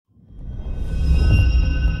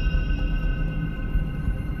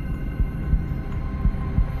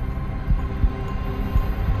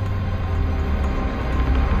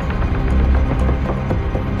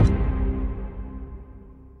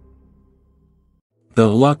The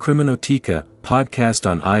La Criminalteca podcast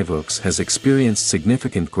on iVoox has experienced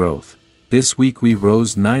significant growth. This week we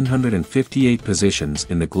rose 958 positions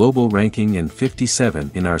in the global ranking and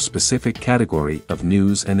 57 in our specific category of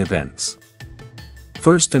news and events.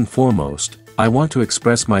 First and foremost, I want to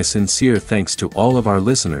express my sincere thanks to all of our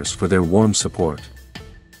listeners for their warm support.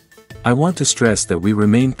 I want to stress that we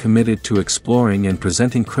remain committed to exploring and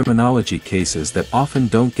presenting criminology cases that often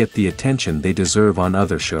don't get the attention they deserve on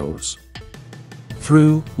other shows.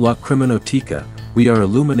 Through La Criminalteca, we are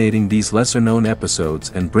illuminating these lesser-known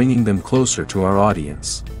episodes and bringing them closer to our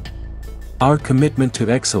audience. Our commitment to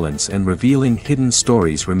excellence and revealing hidden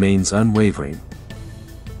stories remains unwavering.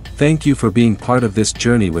 Thank you for being part of this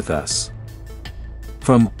journey with us.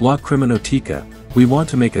 From La Criminalteca, we want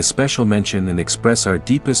to make a special mention and express our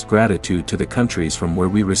deepest gratitude to the countries from where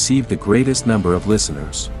we receive the greatest number of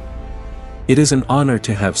listeners. It is an honor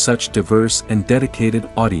to have such diverse and dedicated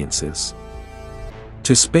audiences.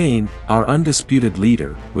 To Spain, our undisputed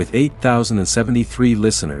leader, with 8,073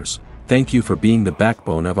 listeners, thank you for being the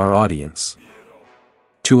backbone of our audience.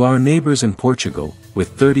 To our neighbors in Portugal, with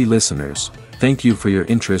 30 listeners, thank you for your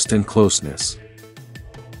interest and closeness.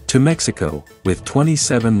 To Mexico, with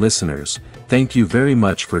 27 listeners, thank you very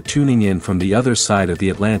much for tuning in from the other side of the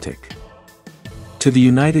Atlantic. To the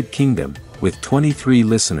United Kingdom, with 23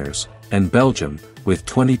 listeners, and Belgium, with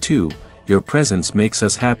 22, your presence makes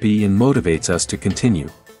us happy and motivates us to continue.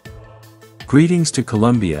 Greetings to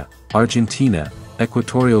Colombia, Argentina,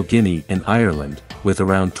 Equatorial Guinea and Ireland, with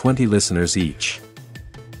around 20 listeners each.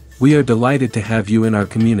 We are delighted to have you in our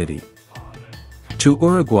community. To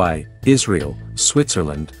Uruguay, Israel,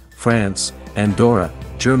 Switzerland, France, Andorra,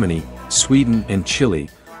 Germany, Sweden and Chile,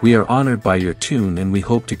 we are honored by your tune and we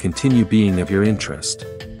hope to continue being of your interest.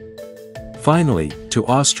 Finally, to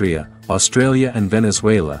Austria, Australia and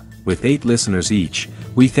Venezuela, with 8 listeners each,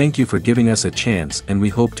 we thank you for giving us a chance and we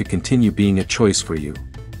hope to continue being a choice for you.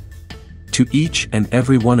 To each and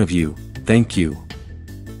every one of you, thank you.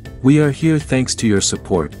 We are here thanks to your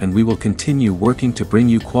support and we will continue working to bring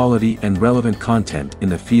you quality and relevant content in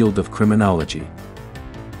the field of criminology.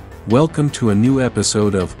 Welcome to a new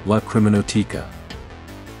episode of La Criminalteca.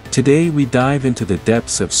 Today we dive into the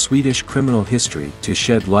depths of Swedish criminal history to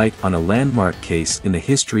shed light on a landmark case in the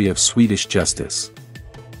history of Swedish justice.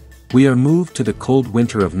 We are moved to the cold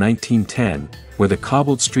winter of 1910, where the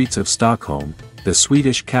cobbled streets of Stockholm, the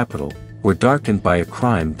Swedish capital, were darkened by a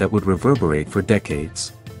crime that would reverberate for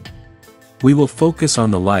decades. We will focus on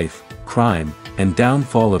the life, crime, and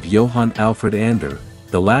downfall of Johan Alfred Ander,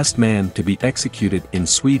 the last man to be executed in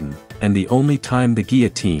Sweden, and the only time the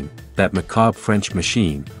guillotine, that macabre French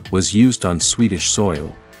machine, was used on Swedish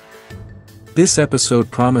soil. This episode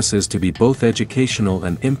promises to be both educational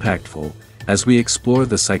and impactful, as we explore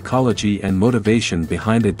the psychology and motivation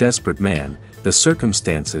behind a desperate man, the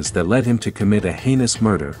circumstances that led him to commit a heinous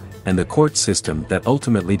murder, and the court system that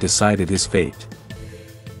ultimately decided his fate.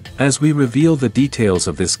 As we reveal the details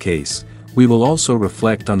of this case, we will also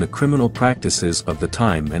reflect on the criminal practices of the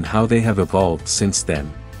time and how they have evolved since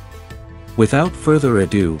then. Without further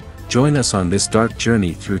ado, join us on this dark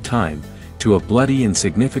journey through time, to a bloody and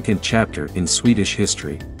significant chapter in Swedish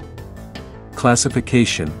history.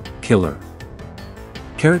 Classification: Killer.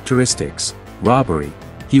 Characteristics: Robbery.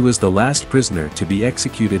 He was the last prisoner to be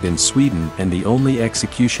executed in Sweden and the only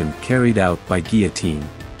execution carried out by guillotine.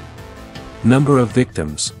 Number of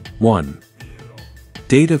victims: 1.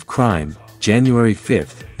 Date of crime: January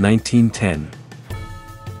 5, 1910.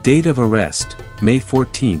 Date of arrest: May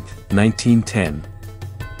 14, 1910.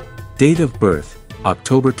 Date of birth: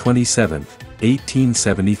 October 27,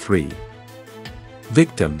 1873.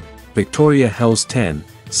 Victim: Victoria Hells 10,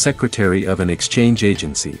 secretary of an exchange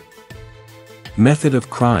agency. Method of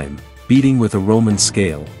crime: beating with a Roman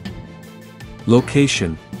scale.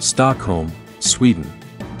 Location: Stockholm, Sweden.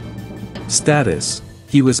 Status: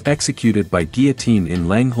 he was executed by guillotine in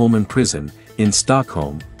Langholmen prison, in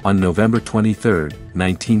Stockholm, on November 23,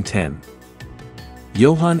 1910.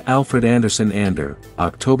 Johan Alfred Ander,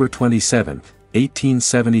 October 27,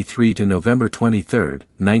 1873 to November 23,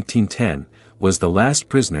 1910, was the last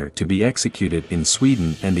prisoner to be executed in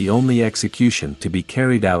Sweden and the only execution to be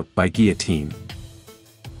carried out by guillotine.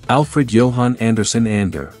 Alfred Johan Andersson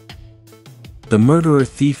Ander. The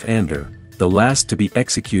murderer-thief Ander, the last to be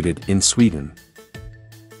executed in Sweden.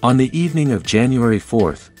 On the evening of January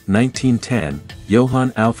 4, 1910,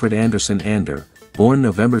 Johan Alfred Andersson Ander, born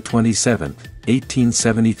November 27,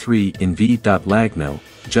 1873 in V.Lagno,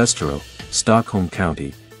 Justero, Stockholm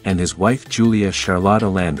County, and his wife Julia Charlotta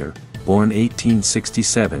Lander, born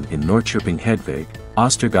 1867 in Norrköping Hedvig,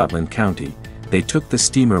 Östergötland County, they took the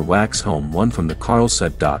steamer Waxholm 1 from the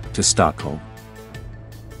Karlsud dock to Stockholm.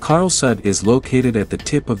 Karlsud is located at the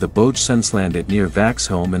tip of the Bogesundslandet near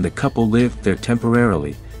Vaxholm, and the couple lived there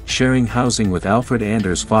temporarily, sharing housing with Alfred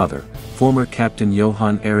Ander's father, former Captain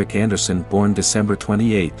Johan Erik Andersson, born December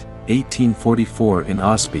 28, 1844 in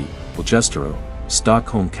Osby, Ljustero,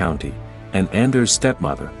 Stockholm County, and Anders'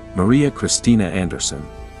 stepmother, Maria Kristina Andersson.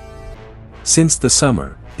 Since the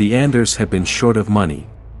summer, the Anders had been short of money.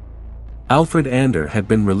 Alfred Ander had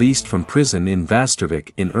been released from prison in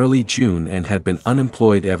Västervik in early June and had been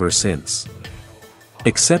unemployed ever since.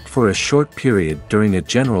 Except for a short period during a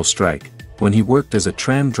general strike, when he worked as a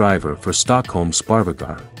tram driver for Stockholm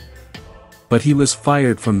Spårvägar. But he was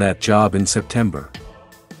fired from that job in September.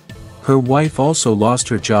 Her wife also lost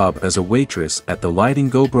her job as a waitress at the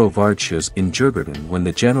Lidingöbro Vardshus in Djurgården when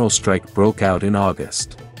the general strike broke out in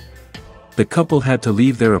August. The couple had to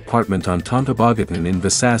leave their apartment on Tomtebogatan in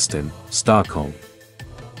Väsastan, Stockholm.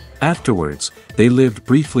 Afterwards, they lived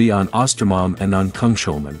briefly on Östermalm and on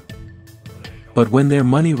Kungsholmen. But when their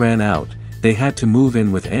money ran out, they had to move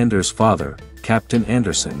in with Anders' father, Captain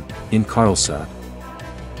Andersson, in Karlsud.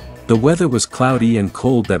 The weather was cloudy and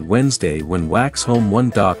cold that Wednesday when Vaxholm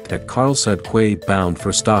 1 docked at Karlsud quay bound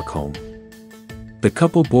for Stockholm. The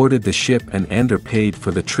couple boarded the ship and Ander paid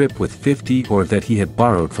for the trip with 50 € that he had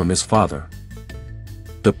borrowed from his father.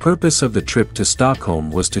 The purpose of the trip to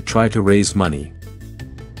Stockholm was to try to raise money.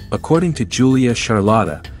 According to Julia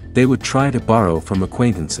Charlotta, they would try to borrow from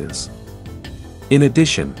acquaintances. In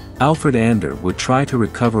addition, Alfred Ander would try to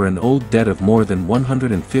recover an old debt of more than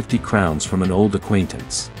 150 crowns from an old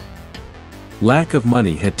acquaintance. Lack of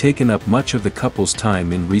money had taken up much of the couple's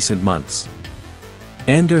time in recent months.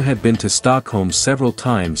 Ander had been to Stockholm several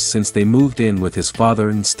times since they moved in with his father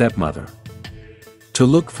and stepmother. To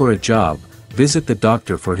look for a job, visit the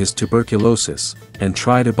doctor for his tuberculosis, and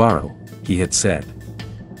try to borrow, he had said.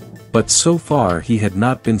 But so far he had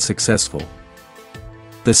not been successful.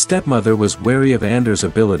 The stepmother was wary of Anders'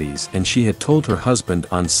 abilities, and she had told her husband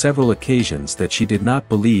on several occasions that she did not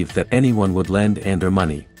believe that anyone would lend Ander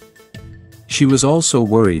money. She was also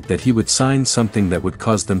worried that he would sign something that would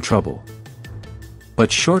cause them trouble.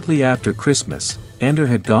 But shortly after Christmas, Ander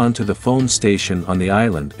had gone to the phone station on the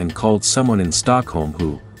island and called someone in Stockholm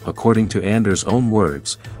who, according to Anders' own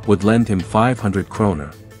words, would lend him 500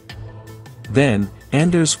 kroner. Then,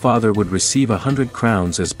 Anders' father would receive 100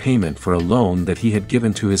 crowns as payment for a loan that he had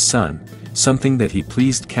given to his son, something that he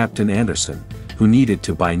pleased Captain Andersson, who needed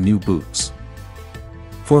to buy new boots.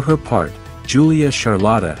 For her part, Julia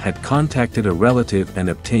Charlotta had contacted a relative and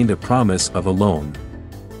obtained a promise of a loan.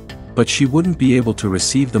 But she wouldn't be able to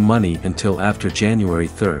receive the money until after January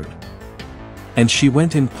 3rd. And she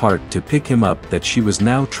went in part to pick him up that she was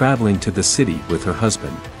now traveling to the city with her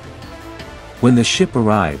husband. When the ship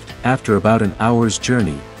arrived, after about an hour's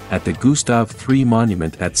journey, at the Gustav III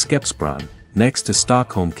monument at Skeppsbron, next to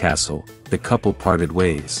Stockholm Castle, the couple parted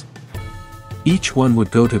ways. Each one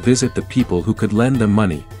would go to visit the people who could lend them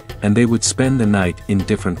money, and they would spend the night in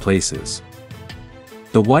different places.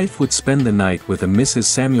 The wife would spend the night with a Mrs.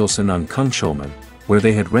 Samuelsson on Kungsholmen, where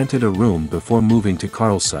they had rented a room before moving to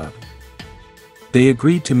Karlsud. They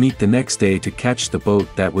agreed to meet the next day to catch the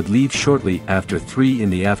boat that would leave shortly after 3 in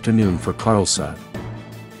the afternoon for Karlsud.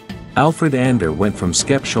 Alfred Ander went from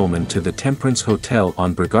Skeppsholmen to the Temperance Hotel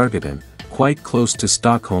on Bryggargatan, quite close to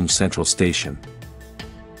Stockholm Central Station.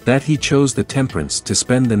 That he chose the Temperance to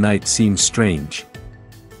spend the night seems strange.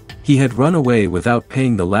 He had run away without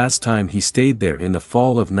paying the last time he stayed there in the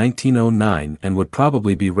fall of 1909 and would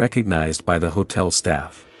probably be recognized by the hotel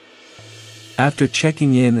staff. After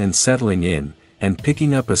checking in and settling in, and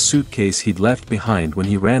picking up a suitcase he'd left behind when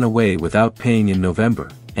he ran away without paying in November,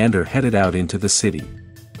 Ander headed out into the city.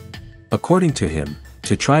 According to him,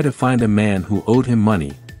 to try to find a man who owed him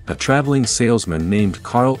money, a traveling salesman named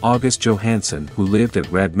Carl August Johansson who lived at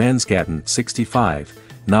Radmansgatan 65,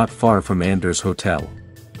 not far from Anders' hotel.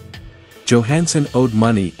 Johansson owed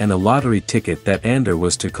money and a lottery ticket that Ander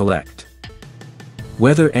was to collect.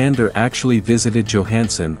 Whether Ander actually visited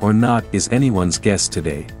Johansson or not is anyone's guess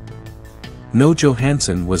today. No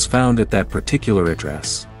Johansson was found at that particular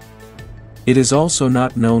address. It is also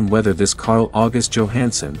not known whether this Carl August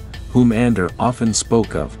Johansson, whom Ander often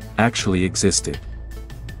spoke of, actually existed.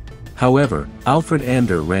 However, Alfred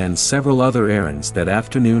Ander ran several other errands that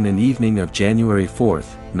afternoon and evening of January 4,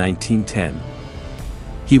 1910.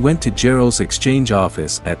 He went to Gerald's exchange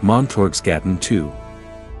office at Montorgsgatan 2.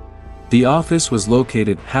 The office was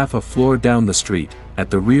located half a floor down the street, at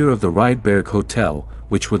the rear of the Rydberg Hotel,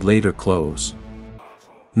 which would later close.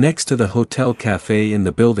 Next to the hotel cafe in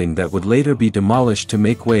the building that would later be demolished to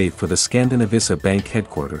make way for the Skandinavisa Bank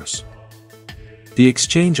headquarters. The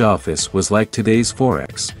exchange office was like today's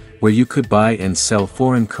Forex, where you could buy and sell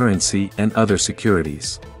foreign currency and other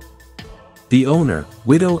securities. The owner,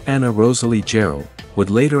 widow Anna Rosalie Gerald, would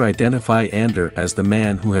later identify Ander as the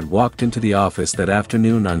man who had walked into the office that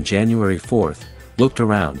afternoon on January 4, looked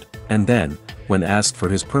around, and then, when asked for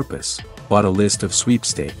his purpose, bought a list of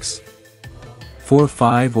sweepstakes. 4,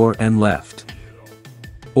 5 or and left.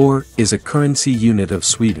 Or is a currency unit of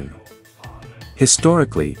Sweden.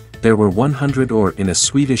 Historically, there were 100 or in a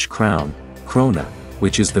Swedish crown, krona,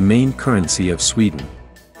 which is the main currency of Sweden.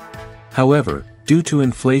 However, due to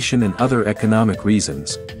inflation and other economic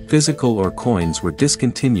reasons, physical or coins were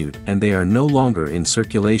discontinued and they are no longer in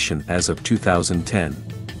circulation as of 2010.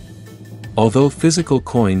 Although physical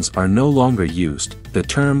coins are no longer used, the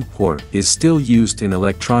term "hor" is still used in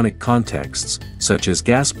electronic contexts, such as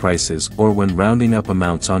gas prices or when rounding up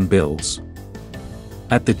amounts on bills.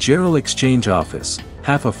 At the Gerald Exchange Office,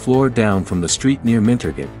 half a floor down from the street near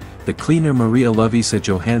Mintergate, the cleaner Maria Lovisa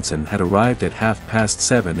Johansson had arrived at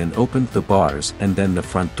 7:30 and opened the bars and then the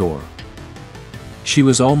front door. She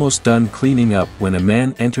was almost done cleaning up when a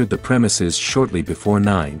man entered the premises shortly before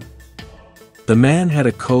 9. The man had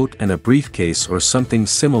a coat and a briefcase or something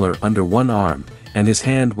similar under one arm, and his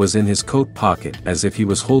hand was in his coat pocket as if he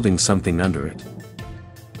was holding something under it.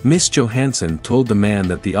 Miss Johansson told the man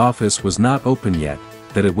that the office was not open yet,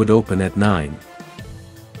 that it would open at 9.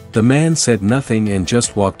 The man said nothing and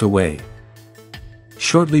just walked away.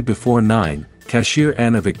 Shortly before 9, cashier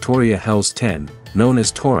Anna Victoria Helsten, known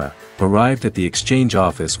as Tora, arrived at the exchange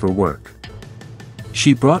office for work.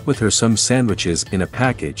 She brought with her some sandwiches in a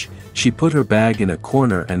package. She put her bag in a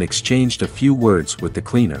corner and exchanged a few words with the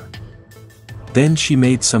cleaner. Then she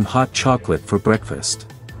made some hot chocolate for breakfast.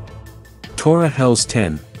 Tora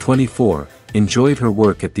Helsten, 24, enjoyed her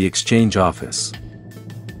work at the exchange office.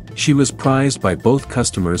 She was prized by both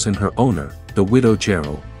customers and her owner, the widow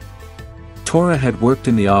Gerald. Tora had worked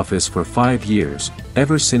in the office for 5 years,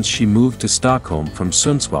 ever since she moved to Stockholm from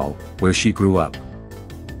Sundsvall, where she grew up.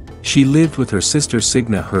 She lived with her sister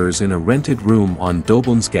Signa hers in a rented room on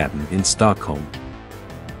Dobelnsgatan in Stockholm.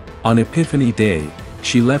 On Epiphany Day,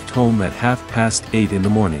 she left home at 8:30 in the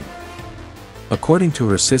morning. According to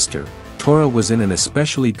her sister, Tora was in an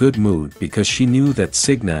especially good mood because she knew that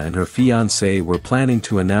Signa and her fiancé were planning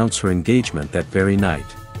to announce her engagement that very night.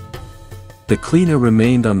 The cleaner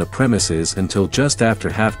remained on the premises until just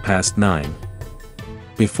after 9:30.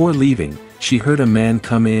 Before leaving, she heard a man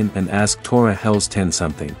come in and ask Tora Helsten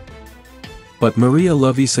something. But Maria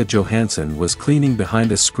Lovisa Johansson was cleaning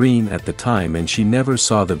behind a screen at the time and she never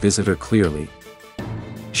saw the visitor clearly.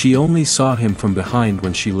 She only saw him from behind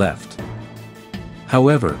when she left.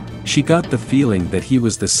 However, she got the feeling that he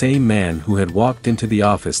was the same man who had walked into the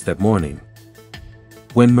office that morning.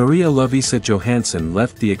 When Maria Lovisa Johansson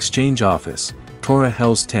left the exchange office, Tora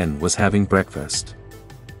Helsten was having breakfast.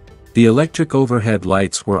 The electric overhead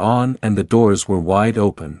lights were on and the doors were wide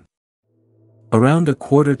open. Around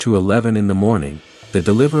 11:15 in the morning, the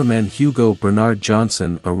deliverman Hugo Bernard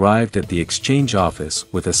Johnson arrived at the exchange office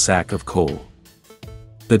with a sack of coal.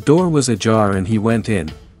 The door was ajar and he went in,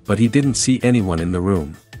 but he didn't see anyone in the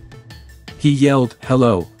room. He yelled,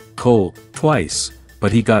 "Hello, coal," twice,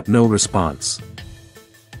 but he got no response.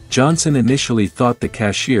 Johnson initially thought the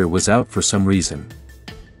cashier was out for some reason.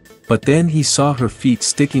 But then he saw her feet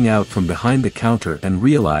sticking out from behind the counter and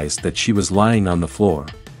realized that she was lying on the floor.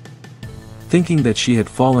 Thinking that she had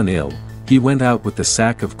fallen ill, he went out with the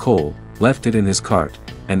sack of coal, left it in his cart,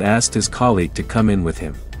 and asked his colleague to come in with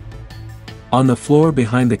him. On the floor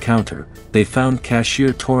behind the counter, they found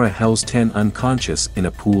cashier Tora Helsten unconscious in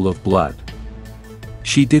a pool of blood.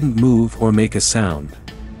 She didn't move or make a sound.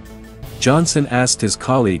 Johnson asked his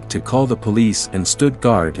colleague to call the police and stood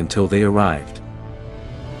guard until they arrived.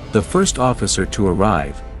 The first officer to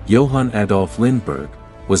arrive, Johan Adolf Lindberg,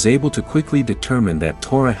 was able to quickly determine that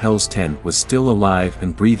Tora Helsten was still alive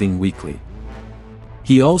and breathing weakly.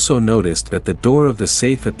 He also noticed that the door of the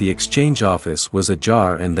safe at the exchange office was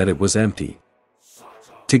ajar and that it was empty.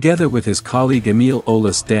 Together with his colleague Emil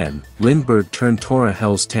Olas Den, Lindberg turned Tora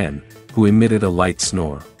Helsten, who emitted a light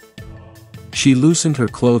snore. She loosened her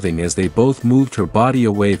clothing as they both moved her body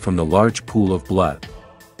away from the large pool of blood.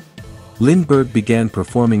 Lindberg began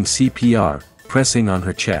performing CPR, pressing on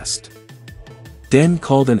her chest. Den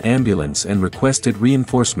called an ambulance and requested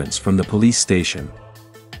reinforcements from the police station.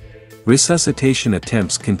 Resuscitation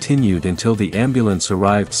attempts continued until the ambulance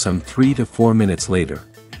arrived some 3 to 4 minutes later.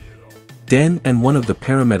 Den and one of the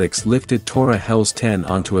paramedics lifted Tora Helsten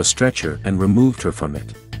onto a stretcher and removed her from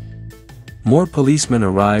it. More policemen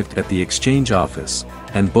arrived at the exchange office,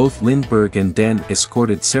 and both Lindberg and Den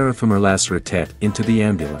escorted Seraphim Lasaretet into the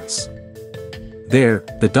ambulance. There,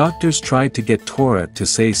 the doctors tried to get Tora to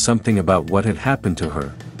say something about what had happened to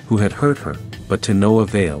her, who had hurt her, but to no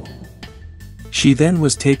avail. She then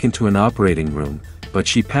was taken to an operating room, but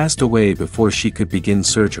she passed away before she could begin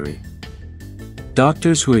surgery.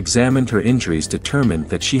 Doctors who examined her injuries determined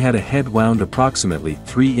that she had a head wound approximately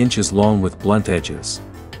 3 inches long with blunt edges.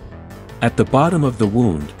 At the bottom of the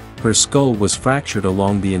wound, her skull was fractured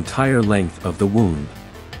along the entire length of the wound.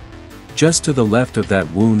 Just to the left of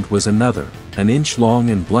that wound was another, an inch long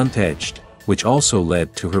and blunt-edged, which also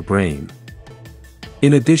led to her brain.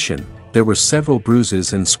 In addition, there were several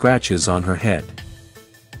bruises and scratches on her head.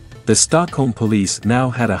 The Stockholm police now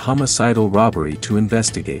had a homicidal robbery to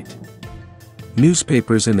investigate.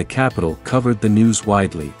 Newspapers in the capital covered the news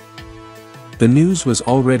widely. The news was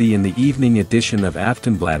already in the evening edition of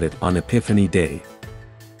Aftonbladet on Epiphany Day.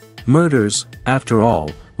 Murders, after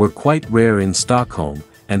all, were quite rare in Stockholm,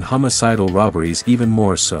 and homicidal robberies even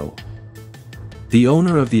more so. The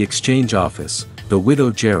owner of the exchange office, the widow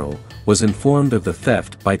Gerald, was informed of the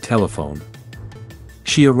theft by telephone.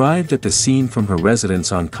 She arrived at the scene from her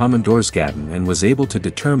residence on Kommandorsgatan and was able to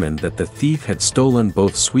determine that the thief had stolen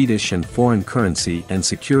both Swedish and foreign currency and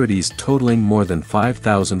securities totaling more than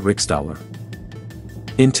 5,000 riksdaler.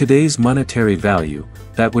 In today's monetary value,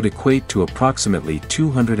 that would equate to approximately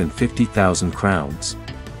 250,000 crowns.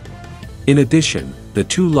 In addition, the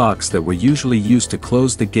 2 locks that were usually used to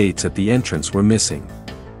close the gates at the entrance were missing.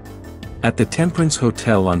 At the Temperance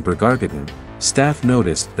Hotel on Brogårdsgatan, staff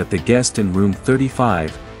noticed that the guest in room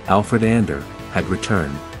 35, Alfred Ander, had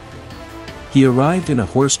returned. He arrived in a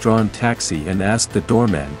horse-drawn taxi and asked the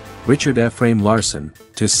doorman, Richard Ephraim Larsson,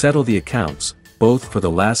 to settle the accounts, both for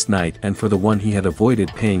the last night and for the one he had avoided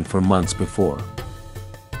paying for months before.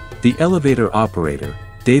 The elevator operator,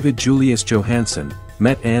 David Julius Johansson,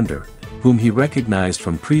 met Ander, whom he recognized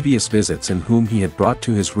from previous visits and whom he had brought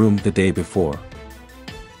to his room the day before.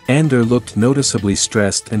 Ander looked noticeably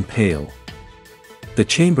stressed and pale. The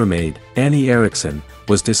chambermaid, Annie Eriksson,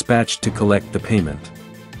 was dispatched to collect the payment.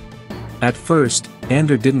 At first,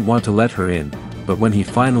 Ander didn't want to let her in, but when he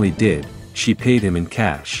finally did, she paid him in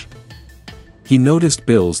cash. He noticed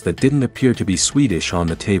bills that didn't appear to be Swedish on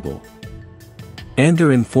the table.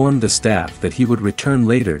 Ander informed the staff that he would return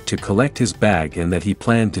later to collect his bag and that he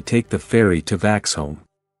planned to take the ferry to Vaxholm.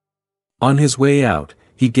 On his way out,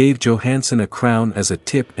 he gave Johansson a crown as a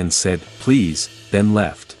tip and said, "Please," then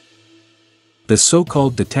left. The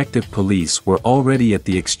so-called detective police were already at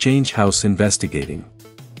the exchange house investigating.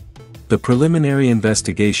 The preliminary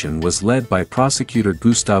investigation was led by prosecutor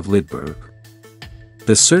Gustav Lidberg.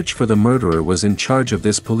 The search for the murderer was in charge of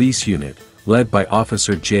this police unit, led by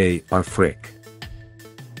Officer J.R. Frick.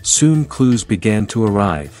 Soon clues began to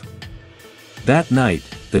arrive. That night,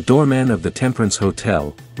 the doorman of the Temperance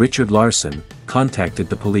Hotel, Richard Larsson, contacted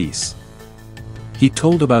the police. He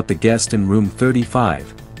told about the guest in room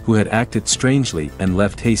 35, who had acted strangely and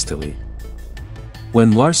left hastily.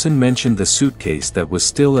 When Larsson mentioned the suitcase that was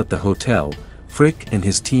still at the hotel, Frick and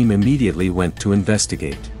his team immediately went to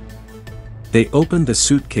investigate. They opened the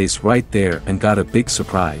suitcase right there and got a big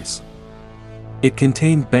surprise. It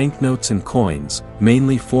contained banknotes and coins,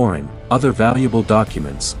 mainly foreign, other valuable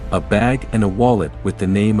documents, a bag and a wallet with the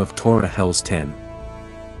name of Tora Hells 10.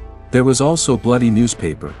 There was also bloody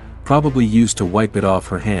newspaper, probably used to wipe it off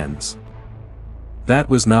her hands. That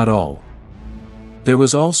was not all. There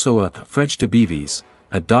was also a "Fredsdebevis,"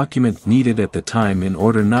 a document needed at the time in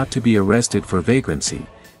order not to be arrested for vagrancy,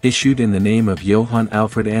 issued in the name of Johan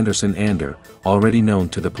Alfred Ander, already known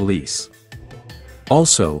to the police.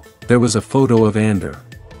 Also, there was a photo of Ander.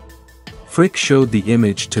 Frick showed the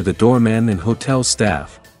image to the doorman and hotel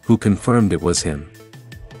staff, who confirmed it was him.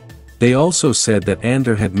 They also said that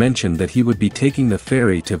Ander had mentioned that he would be taking the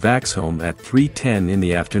ferry to Vaxholm at 3:10 in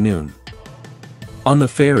the afternoon. On the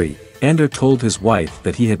ferry, Ander told his wife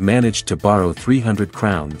that he had managed to borrow 300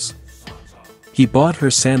 crowns. He bought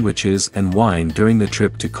her sandwiches and wine during the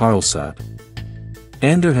trip to Karlstad.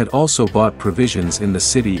 Ander had also bought provisions in the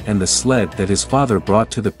city, and the sled that his father brought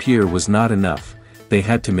to the pier was not enough, they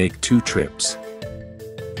had to make 2 trips.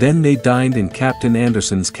 Then they dined in Captain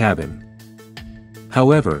Andersson's cabin.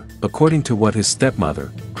 However, according to what his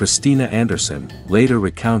stepmother, Christina Andersson, later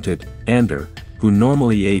recounted, Ander, who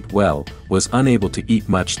normally ate well, was unable to eat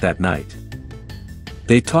much that night.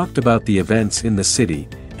 They talked about the events in the city,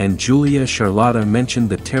 and Julia Charlotta mentioned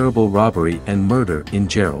the terrible robbery and murder in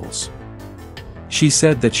Gerald's. She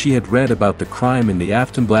said that she had read about the crime in the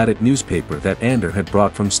Aftonbladet newspaper that Ander had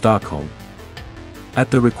brought from Stockholm.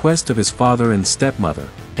 At the request of his father and stepmother,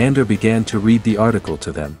 Ander began to read the article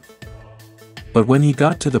to them. But when he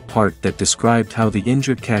got to the part that described how the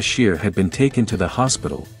injured cashier had been taken to the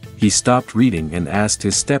hospital, he stopped reading and asked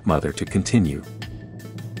his stepmother to continue.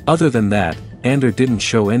 Other than that, Ander didn't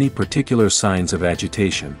show any particular signs of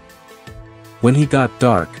agitation. When he got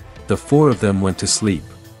dark, the four of them went to sleep.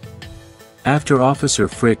 After Officer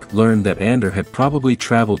Frick learned that Ander had probably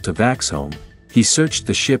traveled to Vaxholm, he searched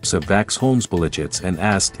the ships of Vaxholmsbolaget and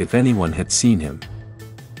asked if anyone had seen him.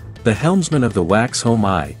 The helmsman of the Vaxholm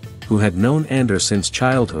I, who had known Ander since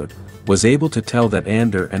childhood, was able to tell that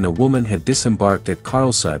Ander and a woman had disembarked at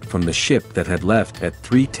Karlsud from the ship that had left at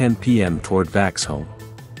 3:10 p.m. toward Vaxholm.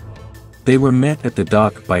 They were met at the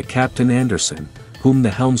dock by Captain Anderson, whom the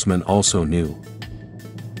helmsman also knew.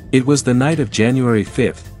 It was the night of January 5,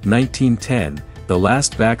 1910, the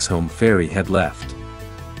last Vaxholm ferry had left.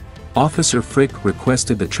 Officer Frick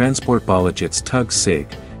requested the Transportbolaget's tug Sig,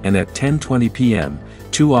 and at 10:20 p.m.,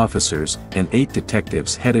 2 officers and 8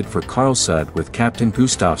 detectives headed for Karlsud with Captain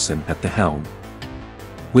Gustafsson at the helm.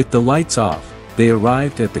 With the lights off, they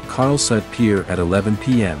arrived at the Karlsud pier at 11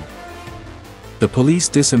 p.m. The police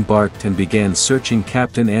disembarked and began searching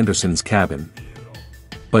Captain Anderson's cabin.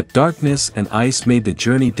 But darkness and ice made the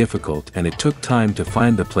journey difficult and it took time to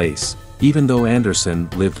find the place, even though Anderson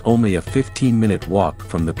lived only a 15-minute walk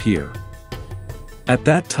from the pier. At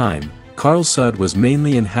that time, Karlsud was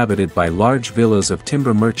mainly inhabited by large villas of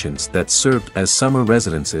timber merchants that served as summer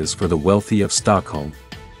residences for the wealthy of Stockholm.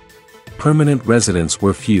 Permanent residents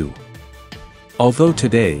were few. Although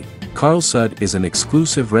today, Karlsud is an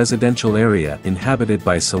exclusive residential area inhabited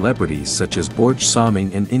by celebrities such as Borg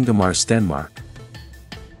Samling and Ingemar Stenmark.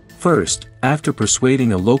 First, after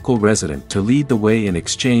persuading a local resident to lead the way in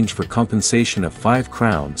exchange for compensation of 5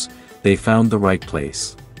 crowns, they found the right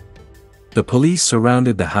place. The police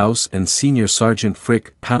surrounded the house and Senior Sergeant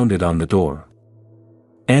Frick pounded on the door.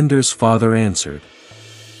 Ander's father answered.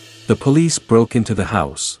 The police broke into the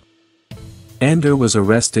house. Ander was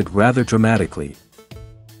arrested rather dramatically.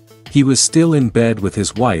 He was still in bed with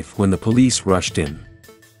his wife when the police rushed in.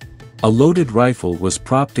 A loaded rifle was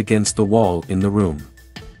propped against the wall in the room.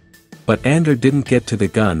 But Ander didn't get to the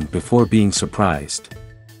gun before being surprised.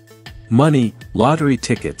 Money, lottery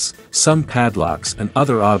tickets, some padlocks and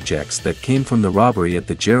other objects that came from the robbery at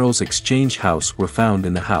the Gerald's Exchange House were found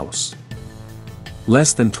in the house.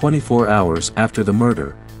 Less than 24 hours after the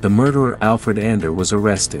murder, the murderer Alfred Ander was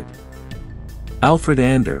arrested. Alfred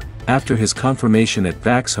Ander, after his confirmation at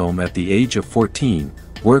Vaxholm at the age of 14,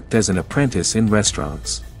 worked as an apprentice in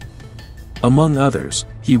restaurants. Among others,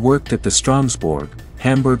 he worked at the Stromsborg,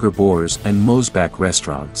 Hamburger Boers and Mosback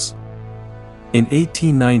restaurants. In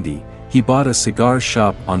 1890, he bought a cigar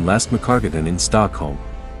shop on Lastmakargatan in Stockholm.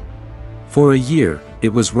 For a year, it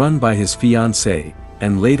was run by his fiancée,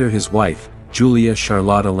 and later his wife, Julia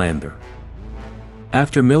Charlotta Lander.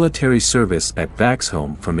 After military service at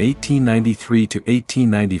Vaxholm from 1893 to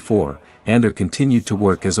 1894, Ander continued to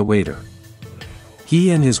work as a waiter.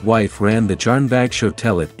 He and his wife ran the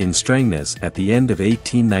Jarnvägshotellet in Strängnäs at the end of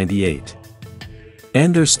 1898.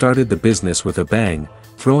 Ander started the business with a bang,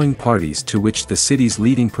 throwing parties to which the city's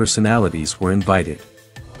leading personalities were invited.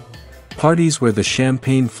 Parties where the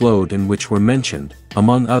champagne flowed and which were mentioned,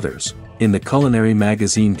 among others, in the culinary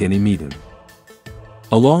magazine Genimiden.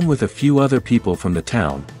 Along with a few other people from the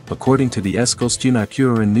town, according to the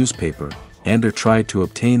Eskilstuna-Kuriren newspaper, Ander tried to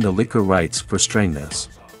obtain the liquor rights for Strängnäs.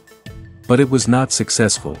 But it was not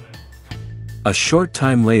successful. A short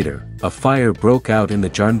time later, a fire broke out in the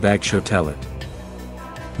Jarnvägshotellet.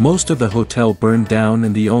 Most of the hotel burned down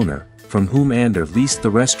and the owner, from whom Ander leased the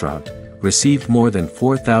restaurant, received more than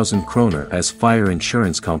 4,000 kroner as fire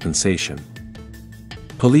insurance compensation.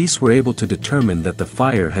 Police were able to determine that the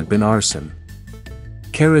fire had been arson.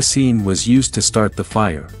 Kerosene was used to start the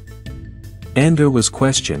fire. Ander was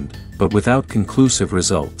questioned, but without conclusive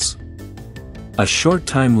results. A short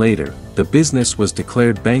time later, the business was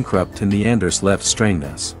declared bankrupt and the Anders left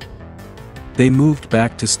Strängnäs. They moved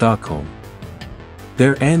back to Stockholm.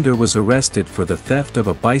 There Ander was arrested for the theft of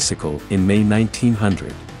a bicycle in May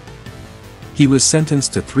 1900. He was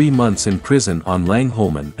sentenced to 3 months in prison on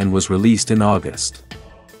Langholmen and was released in August.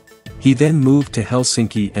 He then moved to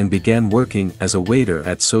Helsinki and began working as a waiter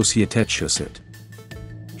at Societetshuset.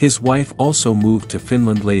 His wife also moved to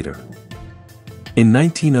Finland later. In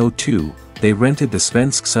 1902, they rented the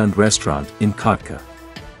Svensksund restaurant in Kotka.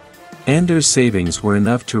 Anders' savings were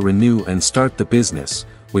enough to renew and start the business,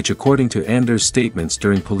 which according to Anders' statements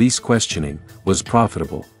during police questioning, was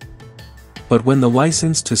profitable. But when the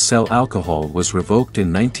license to sell alcohol was revoked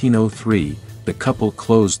in 1903, the couple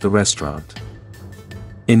closed the restaurant.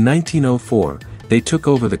 In 1904, they took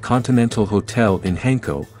over the Continental Hotel in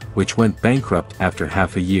Hanko, which went bankrupt after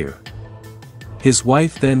half a year. His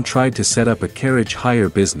wife then tried to set up a carriage hire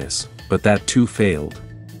business, but that too failed.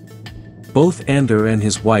 Both Ander and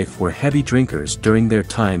his wife were heavy drinkers during their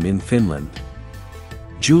time in Finland.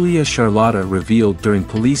 Julia Charlotta revealed during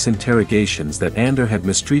police interrogations that Ander had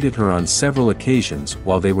mistreated her on several occasions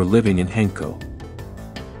while they were living in Henko.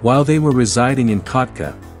 While they were residing in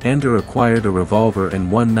Kotka, Ander acquired a revolver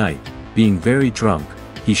and one night, being very drunk,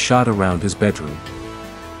 he shot around his bedroom.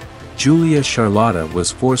 Julia Charlotta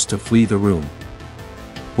was forced to flee the room.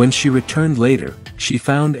 When she returned later, she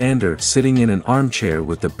found Ander sitting in an armchair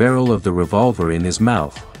with the barrel of the revolver in his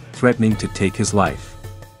mouth, threatening to take his life.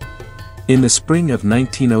 In the spring of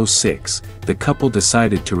 1906, the couple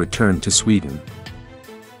decided to return to Sweden.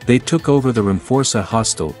 They took over the Rumforsa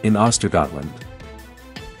hostel in Östergötland.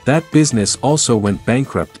 That business also went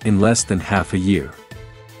bankrupt in less than half a year.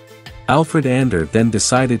 Alfred Ander then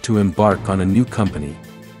decided to embark on a new company.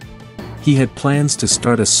 He had plans to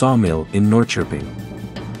start a sawmill in Norrköping.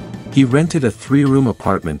 He rented a 3-room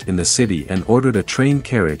apartment in the city and ordered a train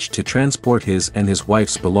carriage to transport his and his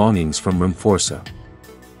wife's belongings from Rumforsa.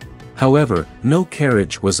 However, no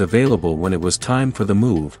carriage was available when it was time for the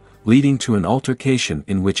move, leading to an altercation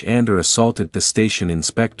in which Ander assaulted the station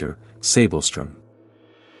inspector, Sabelström.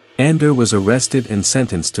 Ander was arrested and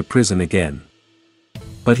sentenced to prison again.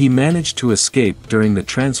 But he managed to escape during the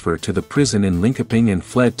transfer to the prison in Linköping and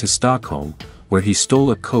fled to Stockholm, where he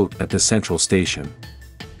stole a coat at the central station.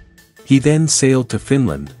 He then sailed to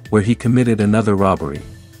Finland, where he committed another robbery.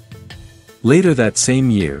 Later that same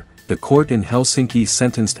year, the court in Helsinki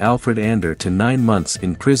sentenced Alfred Ander to 9 months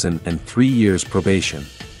in prison and 3 years probation.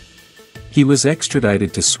 He was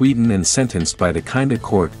extradited to Sweden and sentenced by the Kinda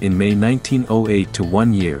court in May 1908 to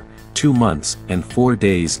 1 year, 2 months, and 4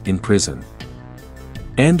 days in prison.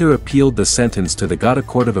 Ander appealed the sentence to the Gotha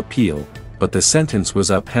Court of Appeal, but the sentence was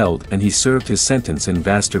upheld and he served his sentence in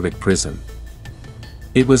Västervik prison.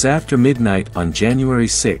 It was after midnight on January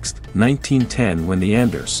 6, 1910 when the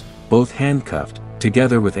Anders, both handcuffed,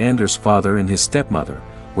 together with Anders' father and his stepmother,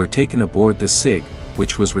 were taken aboard the Sig,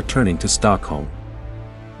 which was returning to Stockholm.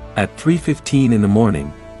 At 3:15 in the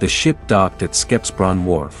morning, the ship docked at Skeppsbron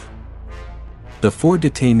Wharf. The 4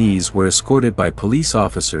 detainees were escorted by police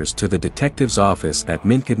officers to the detective's office at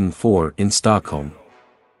Minkeden 4 in Stockholm.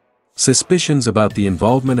 Suspicions about the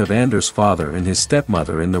involvement of Anders' father and his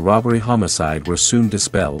stepmother in the robbery homicide were soon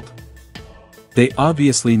dispelled. They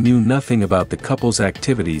obviously knew nothing about the couple's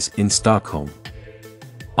activities in Stockholm.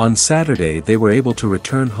 On Saturday they were able to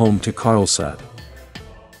return home to Karlstad.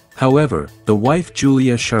 However, the wife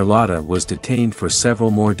Julia Charlotta was detained for several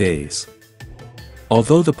more days.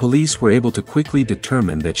 Although the police were able to quickly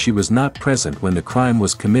determine that she was not present when the crime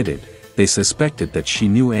was committed, they suspected that she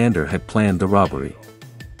knew Ander had planned the robbery.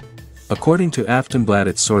 According to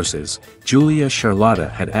Aftonbladet sources, Julia Charlotta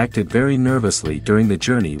had acted very nervously during the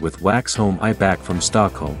journey with Waxholm I back from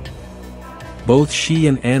Stockholm. Both she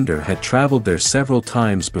and Ander had traveled there several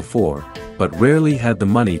times before, but rarely had the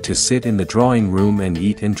money to sit in the drawing room and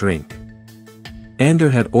eat and drink. Ander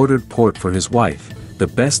had ordered port for his wife, the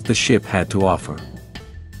best the ship had to offer.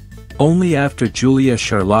 Only after Julia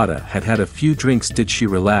Charlotta had had a few drinks did she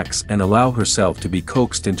relax and allow herself to be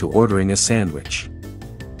coaxed into ordering a sandwich.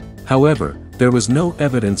 However, there was no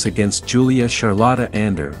evidence against Julia Charlotta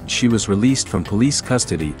Ander. She was released from police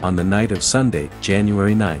custody on the night of Sunday,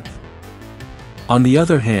 January 9. On the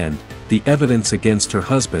other hand, the evidence against her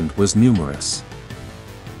husband was numerous.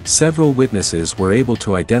 Several witnesses were able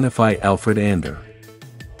to identify Alfred Ander.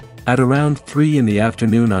 At around 3 in the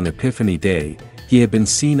afternoon on Epiphany Day, he had been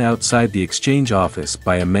seen outside the exchange office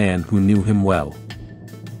by a man who knew him well.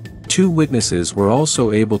 2 witnesses were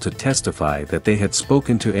also able to testify that they had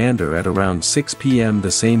spoken to Ander at around 6 p.m.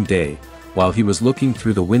 the same day, while he was looking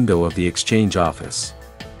through the window of the exchange office.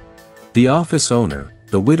 The office owner,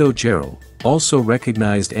 the widow Gerald, also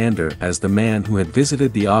recognized Ander as the man who had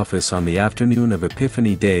visited the office on the afternoon of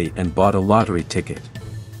Epiphany Day and bought a lottery ticket.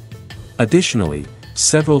 Additionally,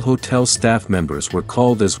 several hotel staff members were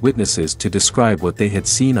called as witnesses to describe what they had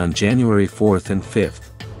seen on January 4th and 5th.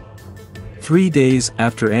 3 days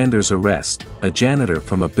after Anders' arrest, a janitor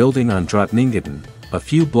from a building on Drottninggatan, a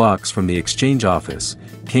few blocks from the exchange office,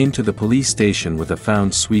 came to the police station with a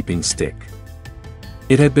found sweeping stick.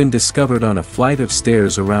 It had been discovered on a flight of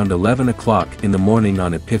stairs around 11 o'clock in the morning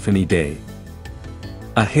on Epiphany Day.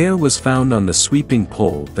 A hair was found on the sweeping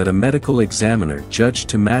pole that a medical examiner judged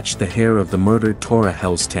to match the hair of the murdered Tora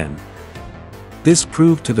Helsten. This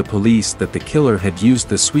proved to the police that the killer had used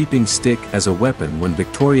the sweeping stick as a weapon when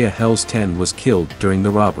Victoria Helsten was killed during the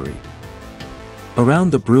robbery.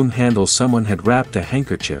 Around the broom handle someone had wrapped a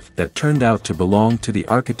handkerchief that turned out to belong to the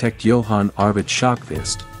architect Johan Alfred Ander,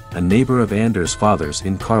 a neighbor of Anders' father's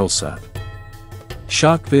in Karlstad.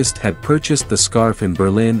 Schackvist had purchased the scarf in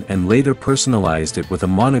Berlin and later personalized it with a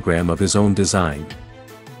monogram of his own design.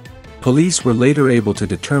 Police were later able to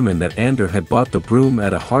determine that Ander had bought the broom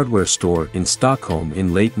at a hardware store in Stockholm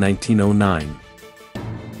in late 1909.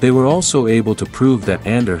 They were also able to prove that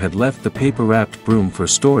Ander had left the paper-wrapped broom for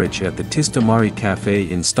storage at the Tysta Mari Café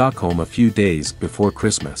in Stockholm a few days before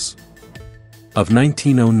Christmas of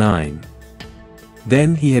 1909.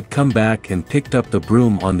 Then he had come back and picked up the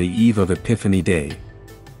broom on the eve of Epiphany Day.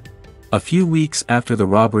 A few weeks after the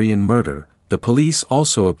robbery and murder, the police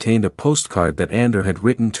also obtained a postcard that Ander had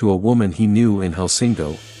written to a woman he knew in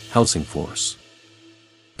Helsingfors.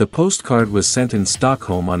 The postcard was sent in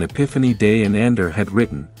Stockholm on Epiphany Day and Ander had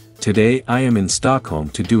written, "Today I am in Stockholm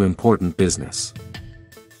to do important business.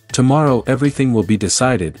 Tomorrow everything will be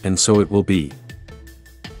decided and so it will be."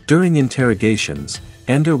 During interrogations,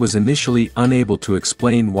 Ander was initially unable to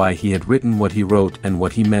explain why he had written what he wrote and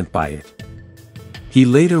what he meant by it. He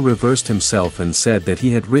later reversed himself and said that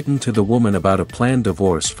he had written to the woman about a planned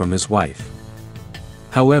divorce from his wife.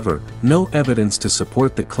 However, no evidence to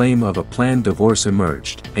support the claim of a planned divorce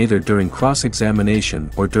emerged, either during cross-examination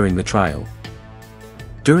or during the trial.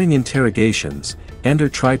 During interrogations, Ander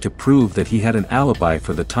tried to prove that he had an alibi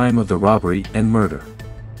for the time of the robbery and murder.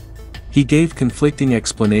 He gave conflicting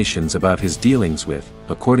explanations about his dealings with,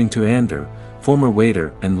 according to Ander, former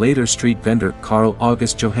waiter and later street vendor Carl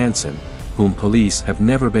August Johansson, whom police have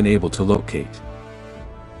never been able to locate.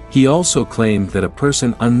 He also claimed that a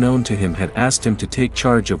person unknown to him had asked him to take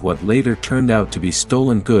charge of what later turned out to be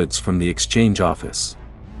stolen goods from the exchange office.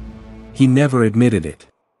 He never admitted it.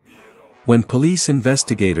 When police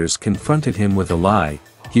investigators confronted him with a lie,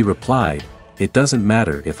 he replied, "It doesn't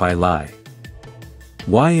matter if I lie."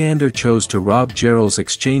 Why Ander chose to rob Gerald's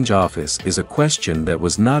exchange office is a question that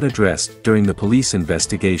was not addressed during the police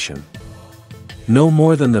investigation. No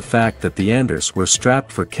more than the fact that the Anders were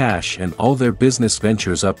strapped for cash and all their business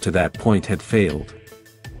ventures up to that point had failed.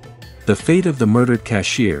 The fate of the murdered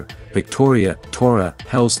cashier, Victoria Tora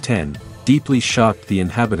Hels 10, deeply shocked the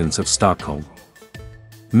inhabitants of Stockholm.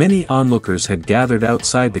 Many onlookers had gathered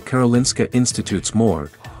outside the Karolinska Institute's morgue,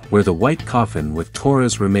 where the white coffin with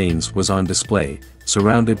Tora's remains was on display,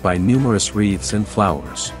 surrounded by numerous wreaths and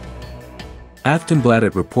flowers.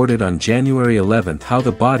 Aftonbladet reported on January 11 how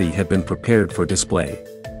the body had been prepared for display.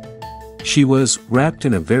 She was wrapped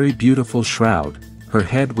in a very beautiful shroud, her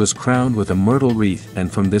head was crowned with a myrtle wreath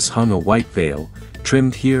and from this hung a white veil,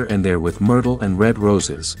 trimmed here and there with myrtle and red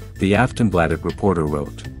roses, the Aftonbladet reporter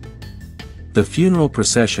wrote. The funeral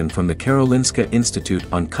procession from the Karolinska Institute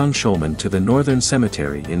on Kungsholmen to the Northern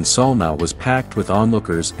Cemetery in Solna was packed with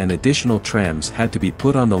onlookers and additional trams had to be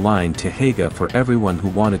put on the line to Haga for everyone who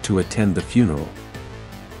wanted to attend the funeral.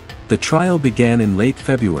 The trial began in late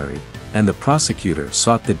February, and the prosecutor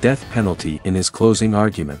sought the death penalty in his closing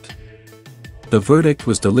argument. The verdict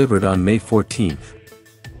was delivered on May 14.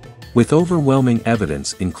 With overwhelming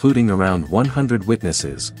evidence including around 100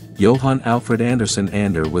 witnesses, Johan Alfred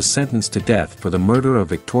Ander was sentenced to death for the murder of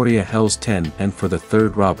Victoria Hels 10 and for the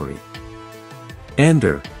third robbery.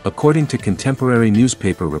 Ander, according to contemporary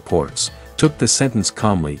newspaper reports, took the sentence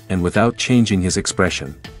calmly and without changing his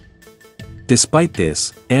expression. Despite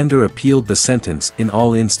this, Ander appealed the sentence in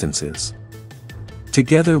all instances.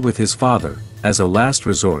 Together with his father, as a last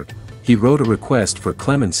resort, he wrote a request for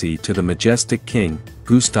clemency to the majestic king,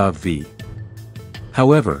 Gustav V.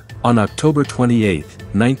 However, on October 28,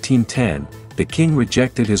 1910, the king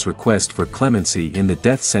rejected his request for clemency and the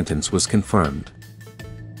death sentence was confirmed.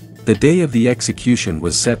 The day of the execution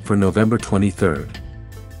was set for November 23.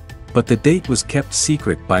 But the date was kept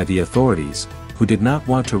secret by the authorities, who did not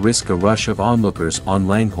want to risk a rush of onlookers on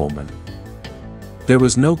Langholmen. There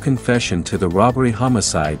was no confession to the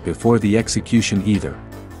robbery-homicide before the execution either.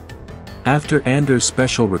 After Ander's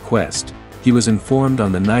special request, he was informed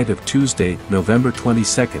on the night of Tuesday, November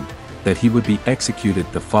 22, that he would be executed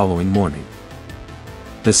the following morning.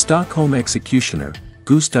 The Stockholm executioner,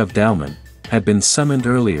 Gustav Dalman, had been summoned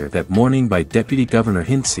earlier that morning by Deputy Governor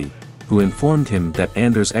Hintze, who informed him that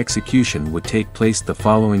Ander's execution would take place the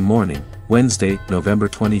following morning, Wednesday, November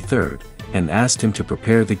 23, and asked him to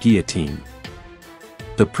prepare the guillotine.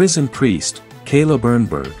 The prison priest, Kayla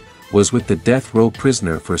Bernberg, was with the death row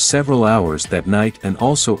prisoner for several hours that night and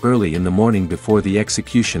also early in the morning before the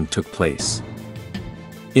execution took place.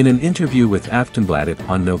 In an interview with Aftonbladet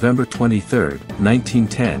on November 23,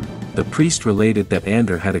 1910, the priest related that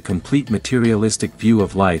Ander had a complete materialistic view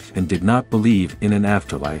of life and did not believe in an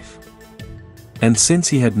afterlife. And since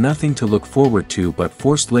he had nothing to look forward to but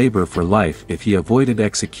forced labor for life if he avoided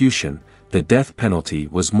execution, the death penalty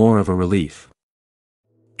was more of a relief.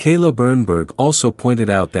 Kayla Bernberg also pointed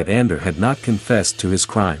out that Ander had not confessed to his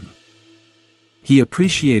crime. He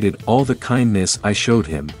appreciated all the kindness I showed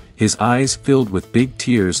him, his eyes filled with big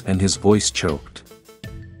tears and his voice choked.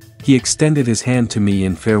 He extended his hand to me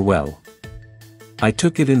in farewell. I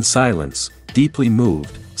took it in silence, deeply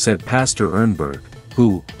moved, said Pastor Ernberg,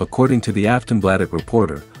 who, according to the Aftonbladet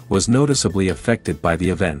reporter, was noticeably affected by the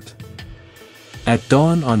event. At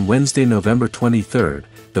dawn on Wednesday, November 23,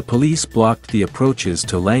 the police blocked the approaches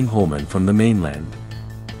to Langholmen from the mainland.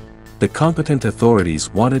 The competent authorities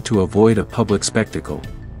wanted to avoid a public spectacle.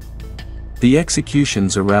 The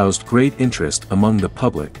executions aroused great interest among the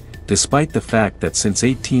public, despite the fact that since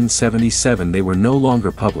 1877 they were no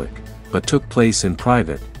longer public, but took place in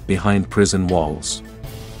private, behind prison walls.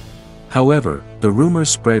 However, the rumor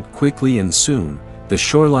spread quickly and soon, the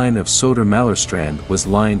shoreline of Södermalmstrand was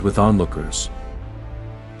lined with onlookers.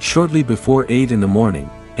 Shortly before 8 in the morning,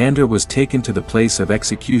 Ander was taken to the place of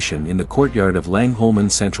execution in the courtyard of Langholmen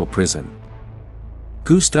Central Prison.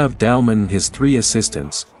 Gustav Dahlman and his 3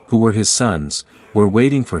 assistants, who were his sons, were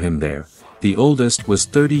waiting for him there. The oldest was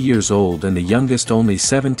 30 years old and the youngest only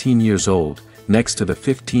 17 years old, next to the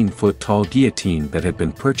 15-foot-tall guillotine that had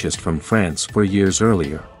been purchased from France 4 years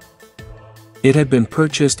earlier. It had been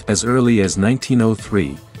purchased as early as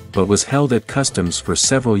 1903, but was held at customs for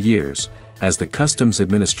several years, as the Customs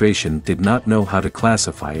Administration did not know how to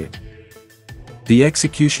classify it. The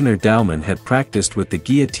executioner Dahlman had practiced with the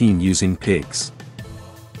guillotine using pigs.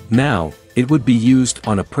 Now, it would be used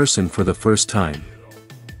on a person for the first time.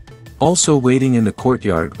 Also waiting in the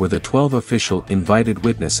courtyard were the 12 official invited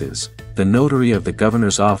witnesses, the notary of the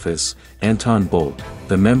governor's office, Anton Bolt,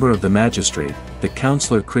 the member of the magistrate, the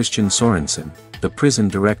councillor Christian Sorensen, the prison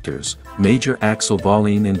directors, Major Axel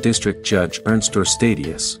Wallin and District Judge Ernst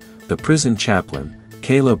Stadius, the prison chaplain,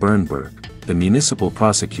 Kayla Bernberg, the municipal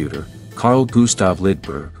prosecutor, Carl Gustav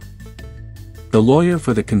Lidberg. The lawyer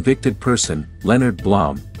for the convicted person, Leonard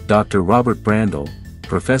Blom, Dr. Robert Brandl,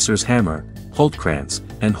 Professors Hammer, Hultkrantz,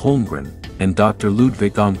 and Holmgren, and Dr.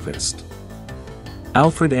 Ludwig Ångqvist.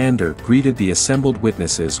 Alfred Ander greeted the assembled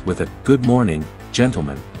witnesses with a "Good morning,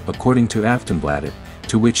 gentlemen," according to Aftonbladet,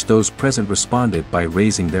 to which those present responded by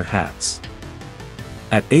raising their hats.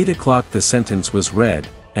 At 8 o'clock the sentence was read,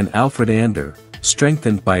 and Alfred Ander,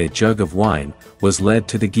 strengthened by a jug of wine, was led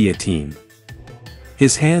to the guillotine.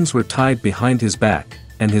 His hands were tied behind his back,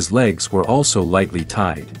 and his legs were also lightly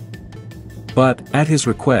tied. But, at his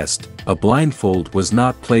request, a blindfold was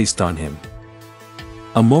not placed on him.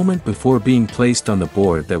 A moment before being placed on the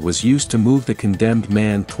board that was used to move the condemned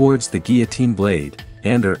man towards the guillotine blade,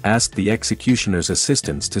 Ander asked the executioner's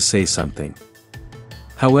assistants to say something.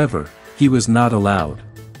 However, he was not allowed.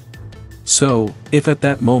 So, if at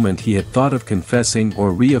that moment he had thought of confessing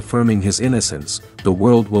or reaffirming his innocence, the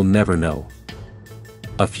world will never know.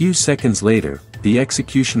 A few seconds later, the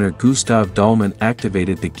executioner Gustav Dahlman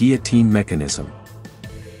activated the guillotine mechanism.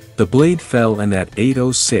 The blade fell and at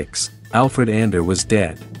 8:06, Alfred Ander was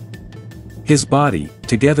dead. His body,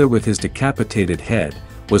 together with his decapitated head,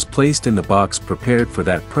 was placed in the box prepared for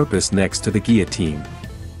that purpose next to the guillotine.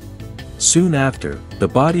 Soon after, the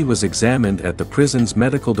body was examined at the prison's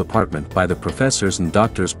medical department by the professors and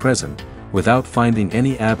doctors present, without finding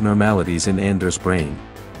any abnormalities in Ander's brain.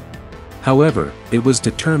 However, it was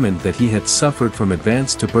determined that he had suffered from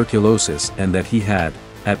advanced tuberculosis and that he had,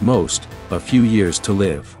 at most, a few years to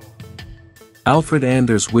live. Alfred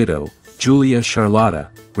Ander's widow, Julia Charlotta,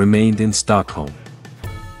 remained in Stockholm.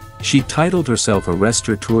 She titled herself a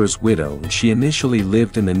restaurateur's widow and she initially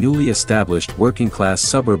lived in the newly established working-class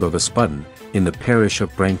suburb of Aspudden, in the parish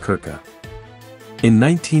of Brandkirka. In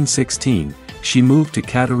 1916, she moved to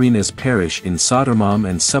Katarina's parish in Södermalm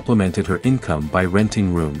and supplemented her income by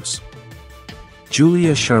renting rooms.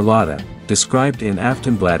 Julia Charlotta, described in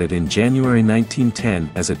Aftonbladet in January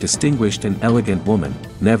 1910 as a distinguished and elegant woman,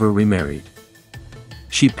 never remarried.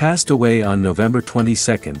 She passed away on November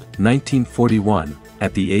 22, 1941,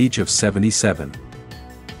 at the age of 77.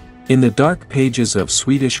 In the dark pages of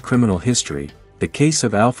Swedish criminal history, the case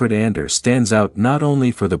of Alfred Ander stands out not only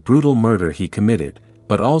for the brutal murder he committed,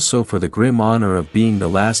 but also for the grim honor of being the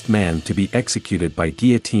last man to be executed by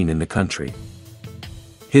guillotine in the country.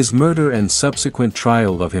 His murder and subsequent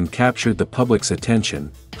trial of him captured the public's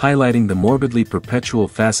attention, highlighting the morbidly perpetual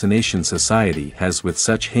fascination society has with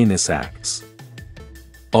such heinous acts.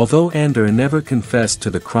 Although Ander never confessed to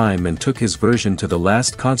the crime and took his version to the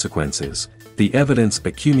last consequences, the evidence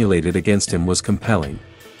accumulated against him was compelling.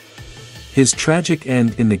 His tragic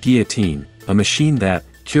end in the guillotine, a machine that,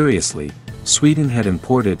 curiously, Sweden had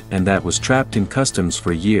imported and that was trapped in customs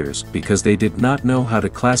for years because they did not know how to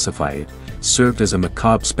classify it, served as a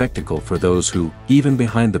macabre spectacle for those who, even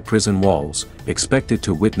behind the prison walls, expected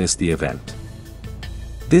to witness the event.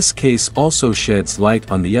 This case also sheds light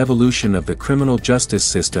on the evolution of the criminal justice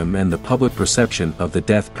system and the public perception of the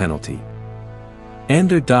death penalty.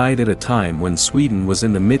 Ander died at a time when Sweden was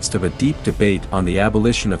in the midst of a deep debate on the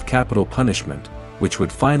abolition of capital punishment, which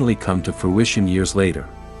would finally come to fruition years later.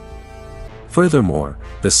 Furthermore,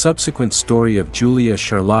 the subsequent story of Julia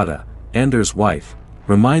Charlotta, Ander's wife,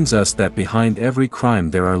 reminds us that behind every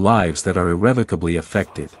crime there are lives that are irrevocably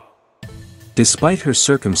affected. Despite her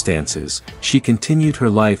circumstances, she continued her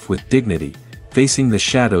life with dignity, facing the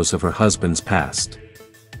shadows of her husband's past.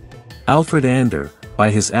 Alfred Ander,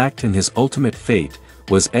 by his act and his ultimate fate,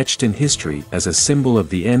 was etched in history as a symbol of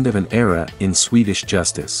the end of an era in Swedish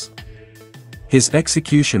justice. His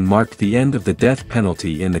execution marked the end of the death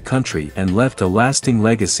penalty in the country and left a lasting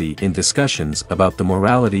legacy in discussions about the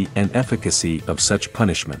morality and efficacy of such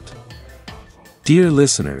punishment. Dear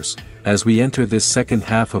listeners, as we enter this second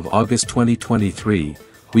half of August 2023,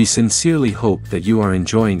 we sincerely hope that you are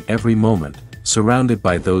enjoying every moment, surrounded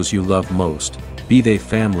by those you love most, be they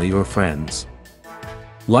family or friends.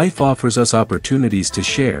 Life offers us opportunities to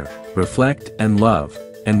share, reflect and love,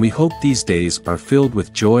 and we hope these days are filled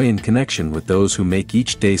with joy and connection with those who make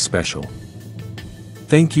each day special.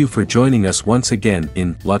 Thank you for joining us once again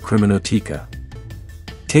in La Criminoteca.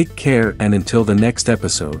 Take care and until the next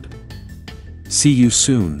episode. See you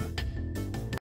soon.